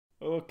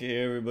Okay,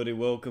 everybody,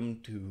 welcome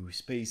to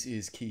Space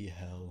is Key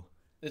Hell.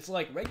 It's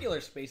like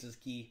regular Space is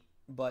Key,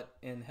 but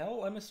in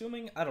Hell, I'm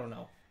assuming? I don't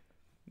know.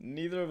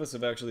 Neither of us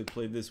have actually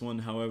played this one,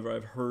 however,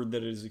 I've heard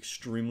that it is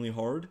extremely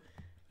hard.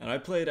 And I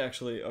played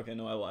actually, okay,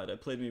 no, I lied. I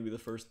played maybe the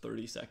first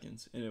 30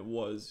 seconds, and it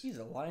was He's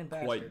a lying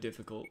bastard. quite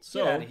difficult.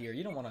 So, Get out of here.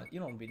 You don't want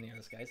to be near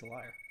this guy. He's a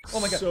liar. Oh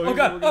my god. So Oh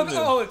god. here's what we're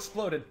gonna Oh, do. it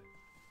exploded.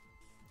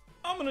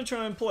 I'm gonna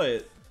try and play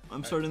it.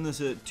 I'm starting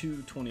this at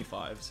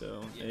 2:25,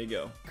 so there you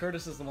go.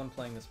 Curtis is the one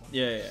playing this one.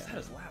 Yeah. That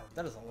is loud.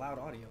 That is a loud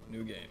audio.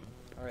 New game.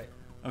 All right.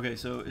 Okay,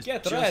 so it's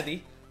Get just,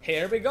 ready.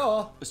 Here we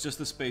go. It's just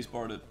the space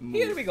bar to move.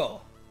 Here we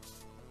go.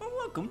 Well,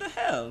 welcome to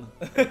hell.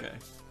 Okay.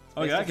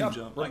 Oh yeah, I can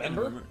jump.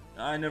 Remember?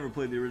 I never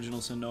played the original,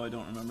 so no, I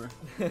don't remember.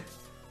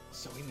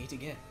 So we meet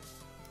again.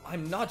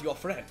 I'm not your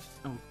friend.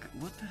 Oh,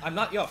 what the? I'm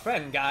not your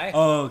friend, guy.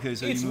 Oh, okay,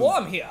 so It's you moved.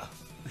 warm here.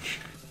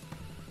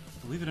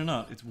 Believe it or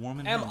not, it's warm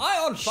in Am hell. I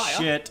on fire?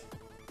 Shit.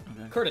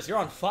 Okay. Curtis, you're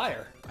on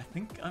fire. I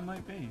think I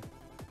might be.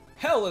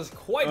 Hell is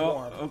quite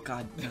warm. Oh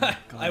god. Oh, god.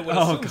 I would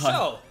Oh, assume god.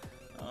 so.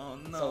 Oh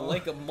no. It's a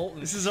lake of molten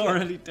This is shit.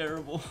 already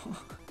terrible.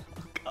 Oh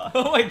god.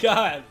 Oh my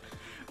god.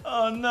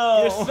 Oh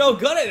no. You're so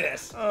good at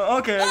this. Oh,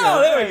 okay. I Oh, got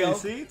it. there we Hey, go.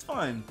 See, it's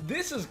fine.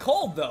 This is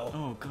cold though.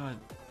 Oh god.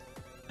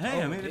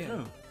 Hey, I Oh, made it damn.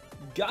 through.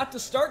 Got to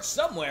start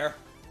somewhere.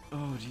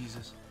 Oh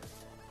Jesus.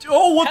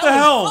 Oh, what the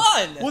Hell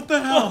hell? is fun. What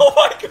the hell? Oh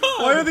my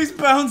god. Why are these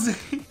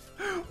bouncing?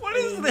 What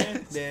is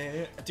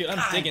this? Dude,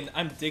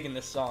 I'm digging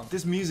this song.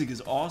 This music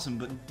is awesome,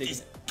 but digging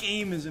this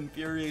game is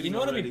infuriating. You know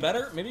what'd already. be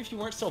better? Maybe if you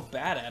weren't so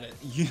bad at it.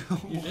 You know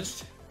You what?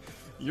 just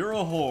You're a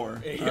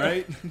whore, Yeah.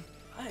 alright?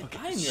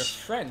 I'm your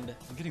friend.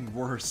 I'm getting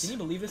worse. Can you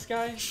believe this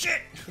guy?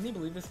 Shit! Can you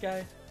believe this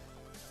guy?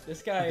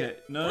 This guy, Okay,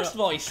 no, first of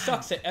all, he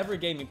sucks at every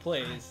game he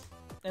plays.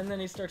 And then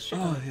he starts shitting.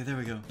 Oh, yeah, there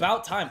we go.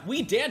 About time.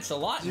 We dance a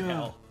lot in Yeah.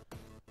 Hell.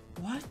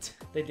 What?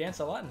 They dance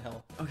a lot in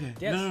Hell. Okay.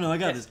 Dance, No, I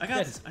got dance, this. I got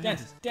dance, this. I got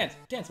dance, this.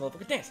 dance,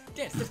 motherfucker,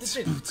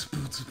 dance.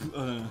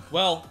 Uh,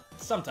 Well,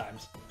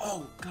 sometimes.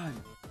 oh, God.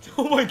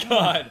 Oh my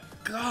god.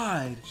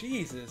 God.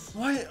 Jesus.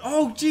 Why?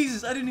 Oh,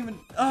 Jesus. I didn't even.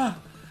 I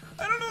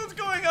don't know what's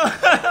going on.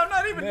 I'm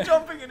not even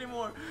jumping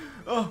anymore.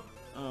 Oh.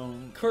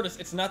 Curtis,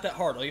 it's not that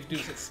hard. All you have to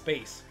do is hit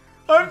space.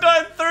 I've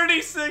died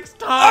 36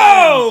 times.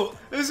 Oh!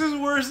 This is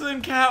worse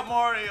than Cat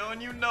Mario,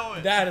 and you know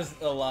it. That is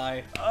a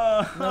lie.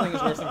 Nothing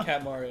is worse than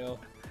Cat Mario.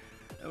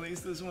 At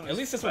least this one is At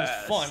least this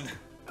fast. one's fun.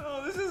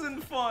 Oh, this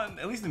isn't fun.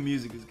 At least the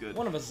music is good.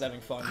 One of us is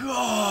having fun.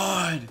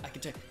 God! I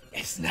can tell you,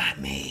 it's not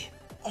me.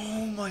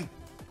 Oh my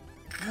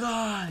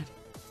God!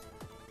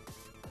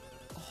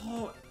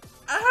 Oh.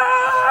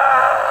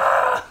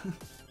 Ah!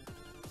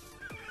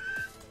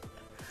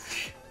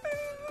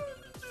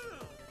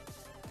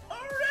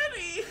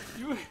 Already?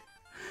 You,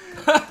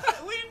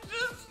 We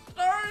just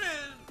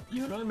started!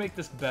 you know what would make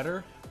this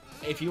better?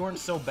 If you weren't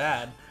so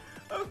bad.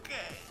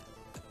 Okay.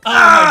 Oh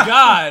my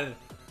god!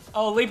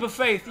 Oh, leap of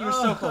faith, you were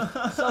so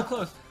close. So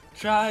close.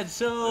 Tried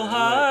so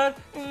hard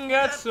and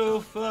got so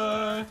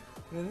far.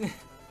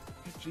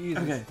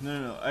 Jesus. Okay,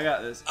 no, I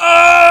got this.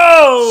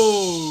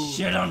 Oh!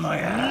 Shit on my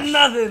ass.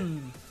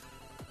 Nothing!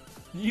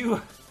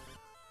 You.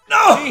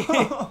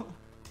 No!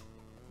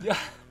 Yeah.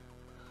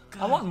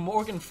 I want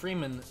Morgan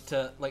Freeman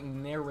to like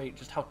narrate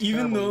just how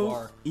terrible you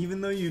are.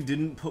 Even though you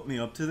didn't put me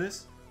up to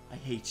this, I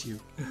hate you.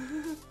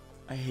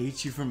 I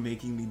hate you for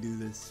making me do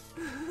this.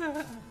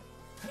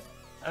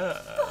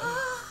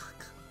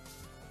 Fuck.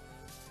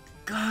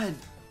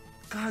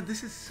 God,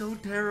 this is so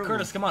terrible.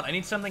 Curtis, come on, I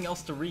need something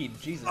else to read.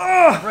 Jesus. Ugh.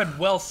 I've read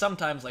well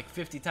sometimes like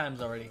 50 times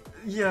already.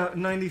 Yeah,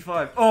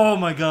 95. Oh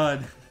my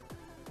God.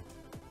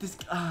 This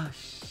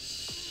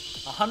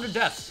 100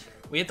 deaths.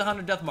 We hit the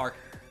 100 death mark.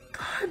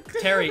 God.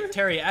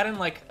 Terry, add in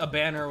like a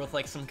banner with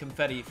like some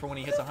confetti for when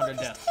he hits 100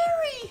 deaths.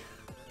 Terry.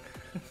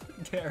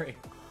 Terry.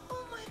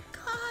 Oh my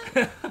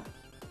God.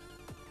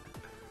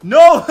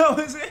 No, that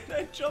was it.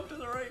 I jumped at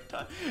the right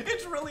time.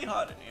 It's really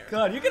hot in here.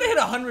 God, you're gonna hit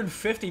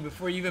 150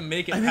 before you even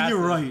make it I think past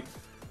you're this. right.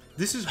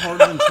 This is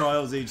harder than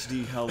Trials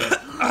HD Hell.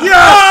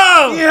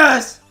 Yes!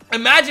 Yes!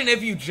 Imagine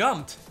if you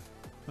jumped.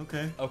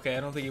 Okay. Okay, I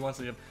don't think he wants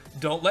to jump.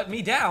 Don't let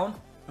me down.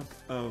 Okay.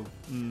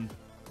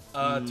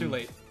 Oh. Too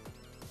late.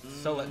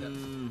 So let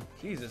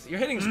Jesus, you're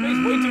hitting space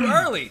way too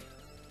early.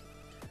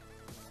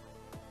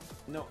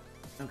 No.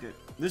 Okay.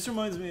 This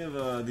reminds me of the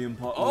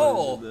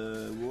Oh.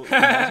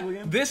 Impossible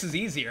game. This is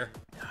easier.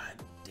 God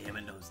damn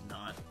it, no, it's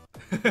not.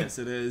 Yes,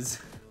 it is.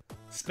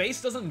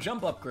 Space doesn't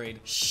jump upgrade.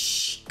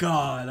 Shh.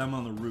 God, I'm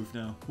on the roof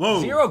now.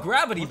 Whoa. Zero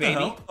gravity, What the baby.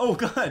 hell? Oh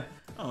God.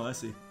 Oh, I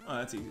see. Oh,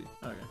 that's easy.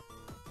 Okay.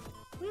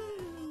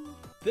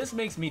 This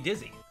makes me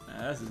dizzy.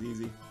 This is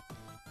easy.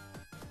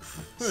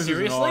 This is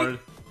Seriously? hard.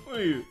 What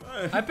are you?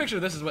 I picture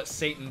this is what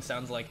Satan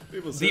sounds like.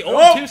 People The said- old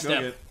Oh!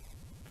 two-step. Okay.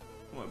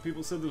 What?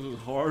 People said this was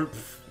hard.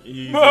 Pff,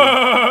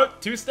 easy.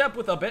 Two-step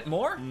with a bit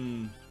more? Okay.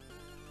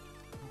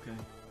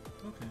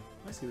 Okay.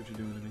 I see what you're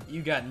doing to me.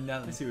 You got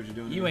nothing. I see what you're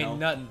doing to You me, ain't Hal.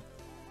 nothing.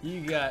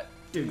 You got.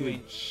 Dude, You dude.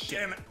 ain't shit.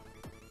 Damn it.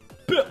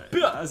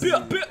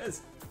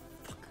 This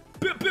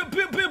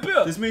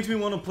This makes me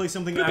want to play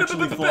something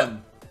actually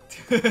fun.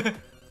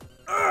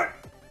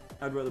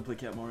 I'd rather play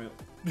Cat Mario.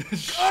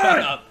 Shut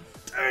up.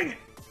 Dang it.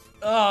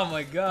 Oh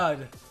my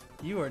god.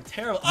 You are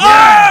terrible.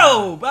 Yeah!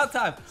 Oh! About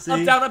time. See?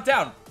 Up, down, up,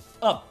 down.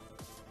 Up.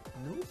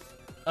 Nope.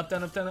 Up,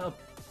 down, up, down, up.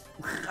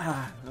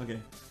 Okay.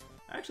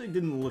 I actually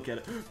didn't look at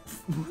it.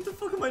 What the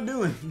fuck am I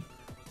doing?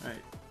 Alright,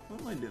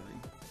 what am I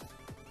doing?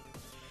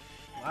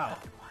 Wow.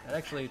 That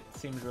actually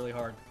seems really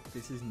hard.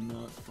 This is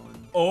not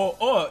fun.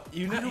 Oh,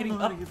 you're I not don't hitting know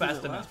how to up get through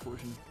fast that enough. last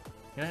portion.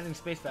 You're not hitting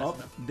space fast Up,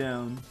 enough.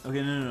 down.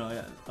 Okay, no, I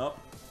got it. Up,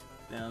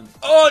 down.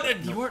 Oh, you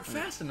Nope. weren't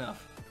fast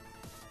enough.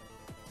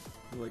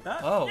 You like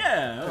that? Oh.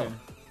 Yeah. Okay.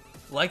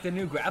 Like the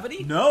new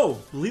Gravity? No,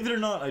 believe it or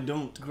not, I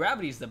don't.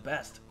 Gravity's the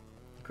best.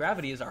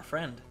 Gravity is our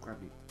friend.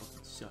 Gravity fucking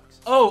sucks.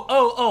 Oh,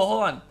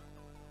 hold on.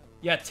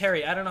 Yeah,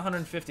 Terry, add in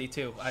 150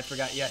 too. I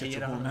forgot. Yeah, Shut he hit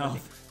your whole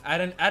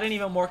 150. Add in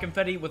even more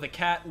confetti with a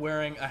cat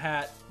wearing a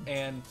hat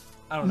and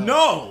I don't know.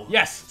 No!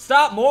 Yes,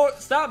 stop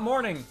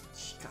mourning.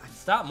 God.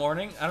 Stop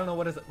mourning. I don't know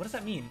what does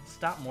that mean?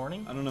 Stop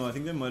mourning? I don't know, I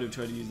think they might have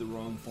tried to use the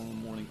wrong form of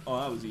mourning. Oh,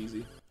 that was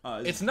easy.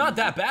 It's not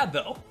that bad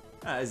though.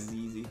 This is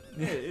easy.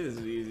 It is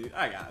easy.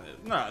 I got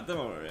it. Nah, don't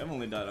worry. I've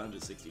only died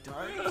 160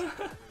 times.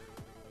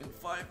 In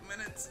 5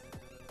 minutes.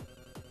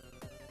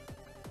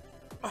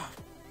 Oh,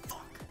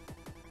 fuck.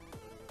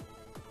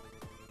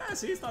 Ah,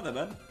 see, it's not that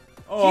bad.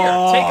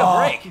 Here, take a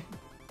break.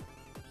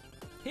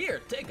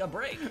 Here, take a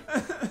break.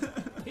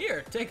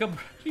 Here, take a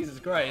Jesus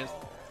Christ.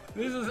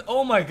 This is,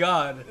 oh my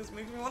god. This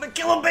makes me want to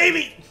kill a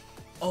baby!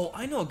 Oh,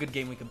 I know a good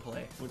game we can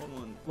play. Which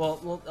one?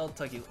 Well, I'll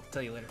tell you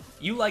later.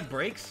 You like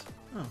breaks?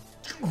 Oh.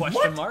 Question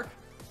What? mark?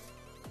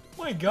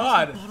 My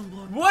god. Bottom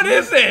block. What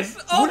is this?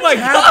 Oh What my is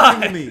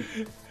happening god. to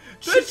me?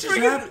 That's Shit just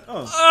freaking- happened.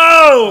 Oh.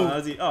 Oh!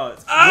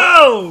 It's,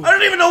 Oh! I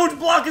don't even know which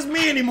block is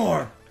me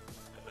anymore!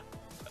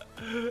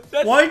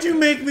 That's, Why'd you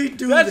make me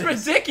do that's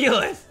this?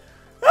 ridiculous.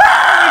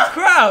 Ah!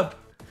 Crap.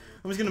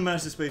 I'm just gonna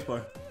mash the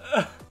spacebar.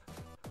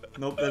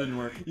 Nope, that didn't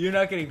work. You're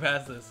not getting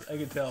past this. I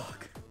can tell.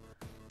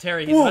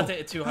 Terry, he's Whoa. about to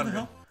hit How the 200.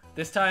 hell?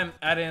 This time,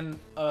 add in,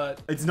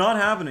 It's not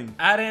happening.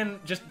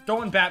 just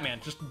throw in Batman.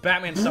 Just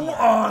Batman Oh, somewhere.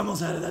 I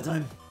almost had it that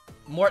time.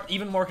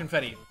 Even more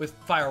confetti with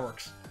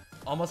fireworks.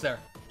 Almost there.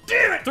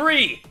 Damn it!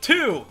 3,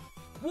 2,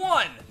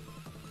 1.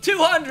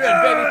 200,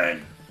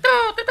 baby.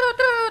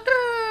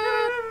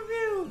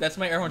 That's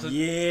my air horn.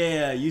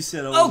 Yeah, you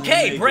said I was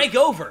Okay, break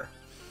over.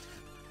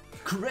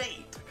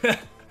 Great.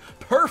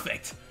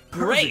 Perfect.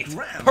 Great.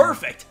 round.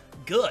 Perfect.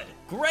 Good.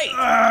 Great.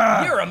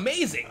 Ah. You're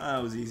amazing.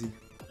 That was easy.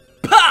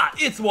 Pa!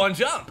 It's one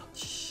jump.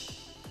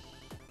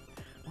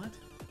 What?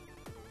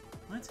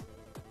 What?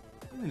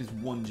 I think it's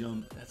one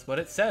jump. That's what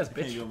it says,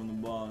 Can't bitch. go from the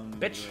bottom.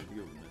 Bitch. I have to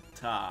go from the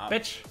top.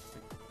 Bitch.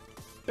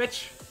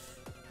 Bitch.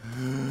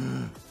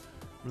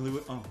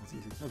 Really? Oh, that's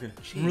easy. Okay.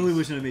 Jeez. I'm really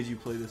wishing I made you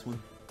play this one.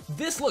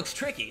 This looks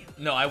tricky.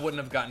 No, I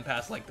wouldn't have gotten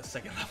past like the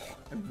second level.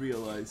 I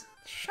realize.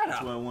 Shut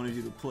That's why I up, wanted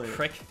you to play it.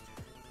 prick.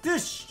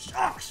 This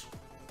sucks.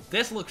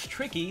 This looks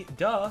tricky.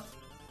 Duh.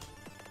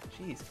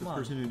 Jeez, The come on.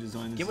 person who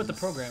designed this Get with is the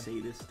program. a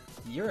sadist.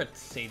 You're a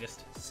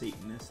sadist.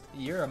 Satanist.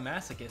 You're a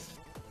masochist.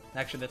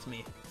 Actually, that's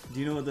me. Do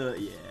you know what the...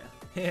 Yeah.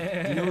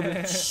 Do you know what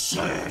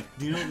the...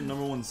 Do you know what the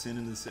 #1 sin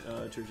in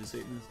the Church of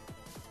Satan is?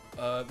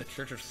 The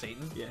Church of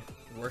Satan? Yeah.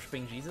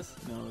 Worshipping Jesus?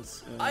 No,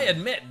 it's... I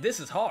admit, this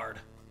is hard.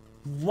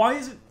 Why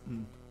is it...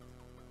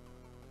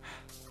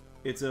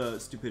 It's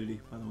stupidity,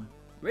 by the way.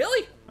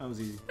 Really? That was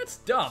easy. That's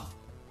dumb.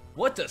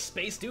 What does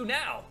space do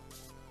now?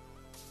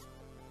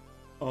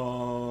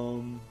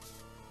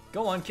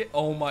 Go on, kid.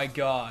 Oh my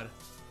god.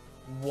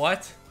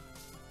 What?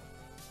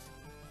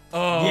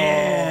 Oh.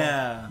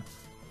 Yeah.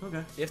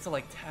 Okay. You have to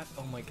like tap.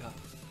 Oh my god.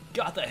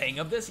 Got the hang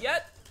of this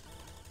yet?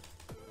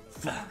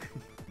 Fuck.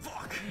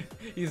 Fuck.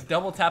 He's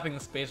double tapping the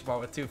spacebar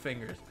with 2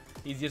 fingers.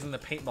 He's using the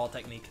paintball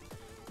technique.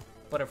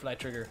 Butterfly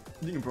trigger.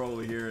 You can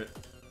probably hear it.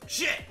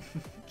 Shit.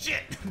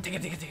 Shit. Digga,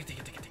 digga, digga,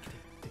 digga, digga,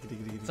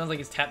 digga. Sounds like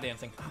he's tap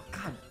dancing. Oh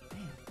god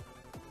damn.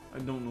 I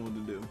don't know what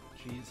to do.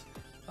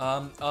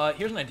 Jeez.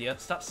 Here's an idea.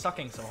 Stop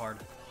sucking so hard.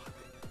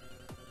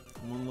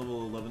 I'm on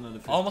level 11 out of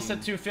 15. Almost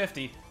at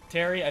 250.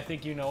 Terry, I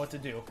think you know what to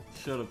do.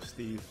 Shut up,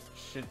 Steve.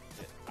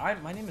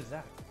 My name is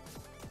Zach.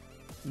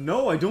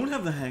 No, I don't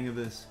have the hang of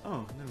this.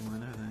 Oh, never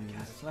mind. I have the hang of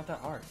God, this. it's not that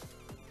hard.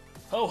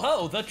 Ho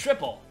ho, the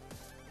triple.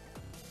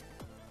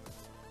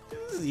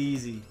 This is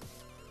easy.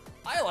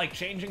 I like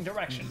changing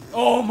direction.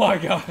 Oh my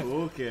god.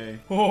 Okay.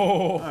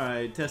 Oh.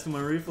 Alright, testing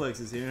my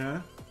reflexes here, huh?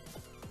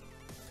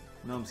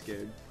 No, I'm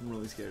scared. I'm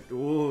really scared.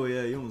 Oh,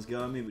 yeah, you almost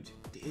got me, but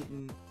you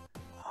didn't.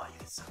 Oh, you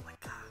can suck my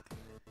cock.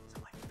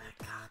 Suck my fat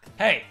cock.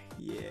 Hey.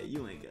 Yeah,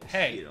 you ain't got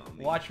Hey. shit on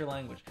me. Watch your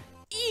language.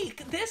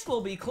 Eek, this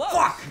will be close.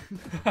 Fuck!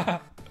 Damn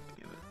it.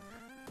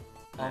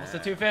 Almost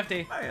at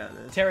 250. I got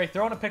this. Terry,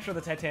 throw in a picture of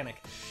the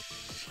Titanic.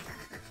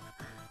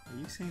 Are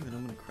you saying that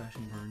I'm gonna crash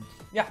and burn?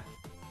 Yeah.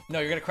 No,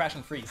 you're gonna crash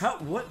and freeze. How?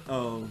 What?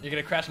 Oh. You're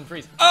gonna crash and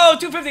freeze. Oh,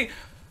 250!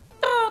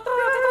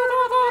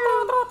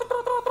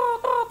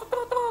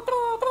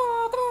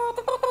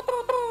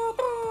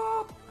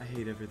 I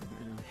hate everything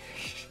right now.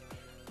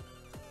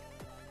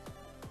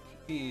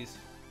 Jeez.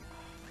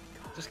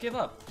 Just give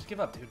up. Just give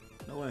up, dude.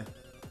 No way.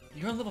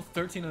 You're on level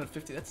 13 out of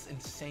 50. That's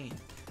insane.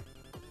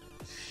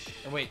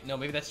 Or wait, no,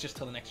 maybe that's just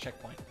till the next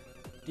checkpoint. Do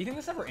you think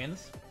this ever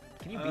ends?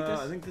 Can you beat this?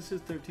 I think this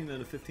is 13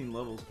 out of 15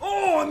 levels.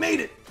 Oh, I made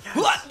it! Yes.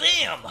 What?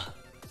 Damn!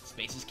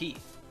 Space is key.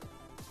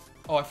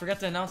 Oh, I forgot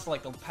to announce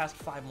like the past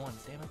 5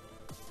 ones. Damn it.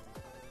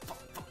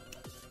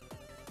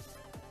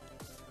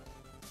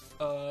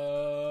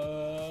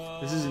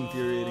 This is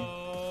infuriating.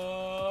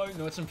 You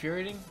know what's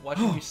infuriating?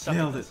 Watching you suck at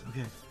Nailed it. this.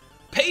 Okay.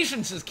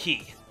 Patience is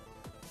key.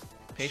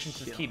 Patience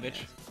is Shit key, on my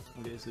bitch. ass.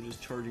 Okay, so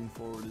just charging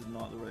forward is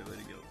not the right way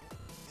to go.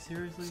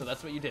 Seriously? So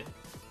that's what you did.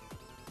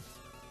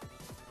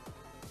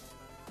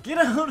 Get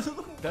out of the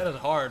way! That is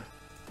hard.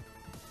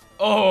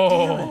 Damn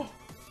Oh. it.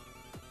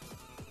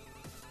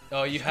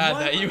 Oh, you had Why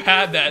that. am You I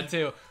had doing that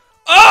too.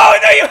 Oh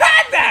no, you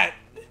had that.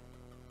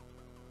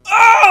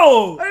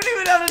 Oh! I didn't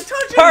even have to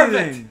touch Perfect.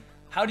 anything!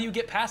 How do you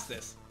get past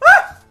this?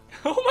 Ah!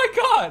 Oh my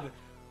god!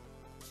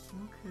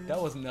 Okay.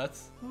 That was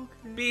nuts.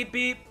 Okay. Beep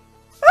beep.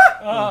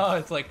 Ah! Oh,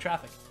 it's like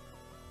traffic.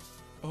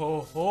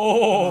 Oh,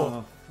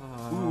 oh. Oh,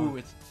 fuck.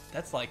 Ooh,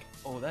 that's like,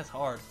 oh, that's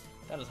hard.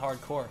 That is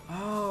hardcore.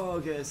 Oh,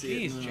 okay, I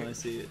see Jeez, it. No, Jake. I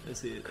see it. I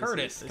see it.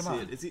 Curtis, I come see on.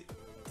 it. I see it.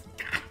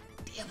 God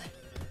damn it.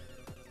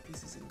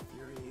 This is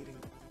infuriating.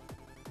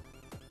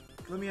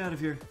 Let me out of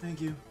here.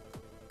 Thank you.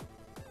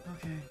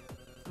 Okay.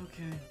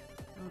 Okay.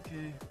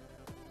 Okay.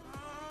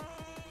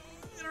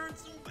 It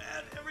hurts so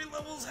bad. Every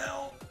level's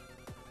hell.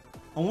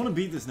 I want to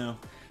beat this now.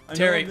 I know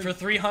Terry, I've been- for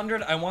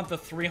 300, I want the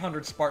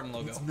 300 Spartan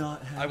logo. It's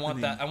not happening. I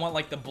want that. I want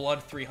like the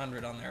blood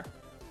 300 on there.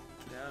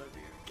 Get out of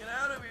here. Get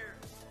out of here.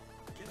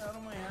 Get out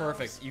of my house.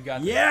 Perfect. You got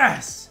that.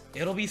 Yes!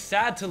 It'll be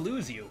sad to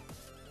lose you.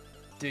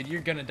 Dude,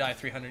 you're gonna die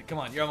 300. Come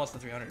on, you're almost to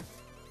 300.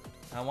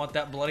 I want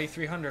that bloody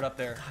 300 up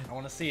there. I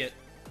want to see it.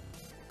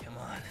 Come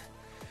on.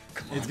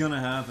 Come on. It's gonna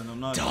happen. I'm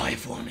not. Die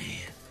for me.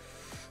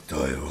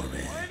 Die for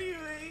me. Why do you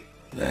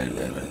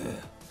hate?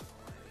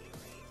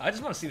 I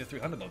just want to see the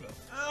 300 logo.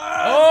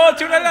 Ah! Oh,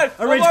 299.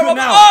 I rage Oh, quit oh,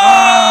 now.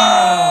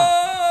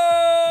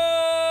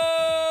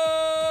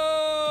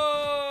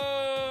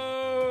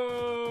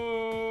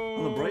 oh!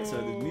 On the bright side,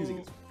 the music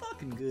is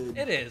fucking good.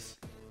 It is.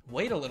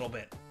 Wait a little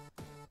bit.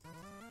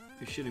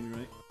 You're shitting me,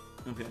 right?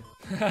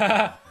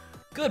 Okay.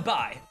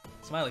 Goodbye.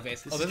 Smiley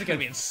face. Oh, this is gonna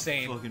be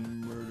insane.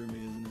 Fucking murder me,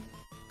 isn't it?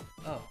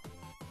 Oh.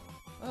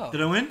 Oh.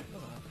 Did I win?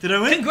 Did I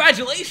win?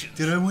 Congratulations.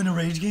 Did I win a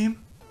rage game?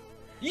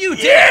 You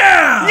did.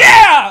 Yeah!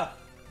 Yeah.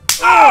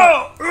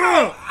 Oh.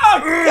 Oh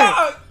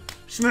God.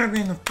 Smack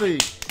me in the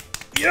face.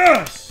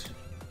 Yes!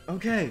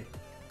 Okay.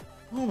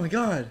 Oh my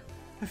god.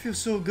 I feel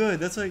so good.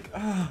 That's like,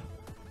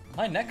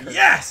 My neck hurts.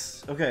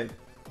 Yes! Okay.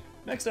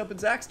 Next up,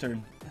 it's Zach's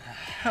turn.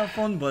 Have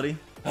fun, buddy.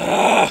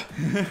 Not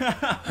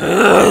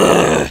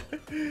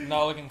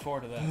looking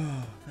forward to that.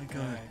 Thank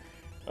God.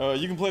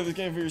 You can play this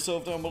game for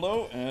yourself down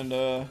below, and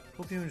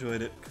hope you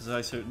enjoyed it, because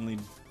I certainly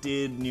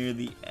did near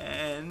the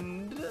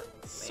end.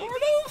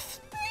 Sort of.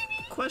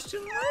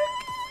 Question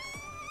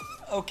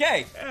mark?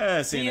 Okay.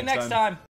 See See you next time.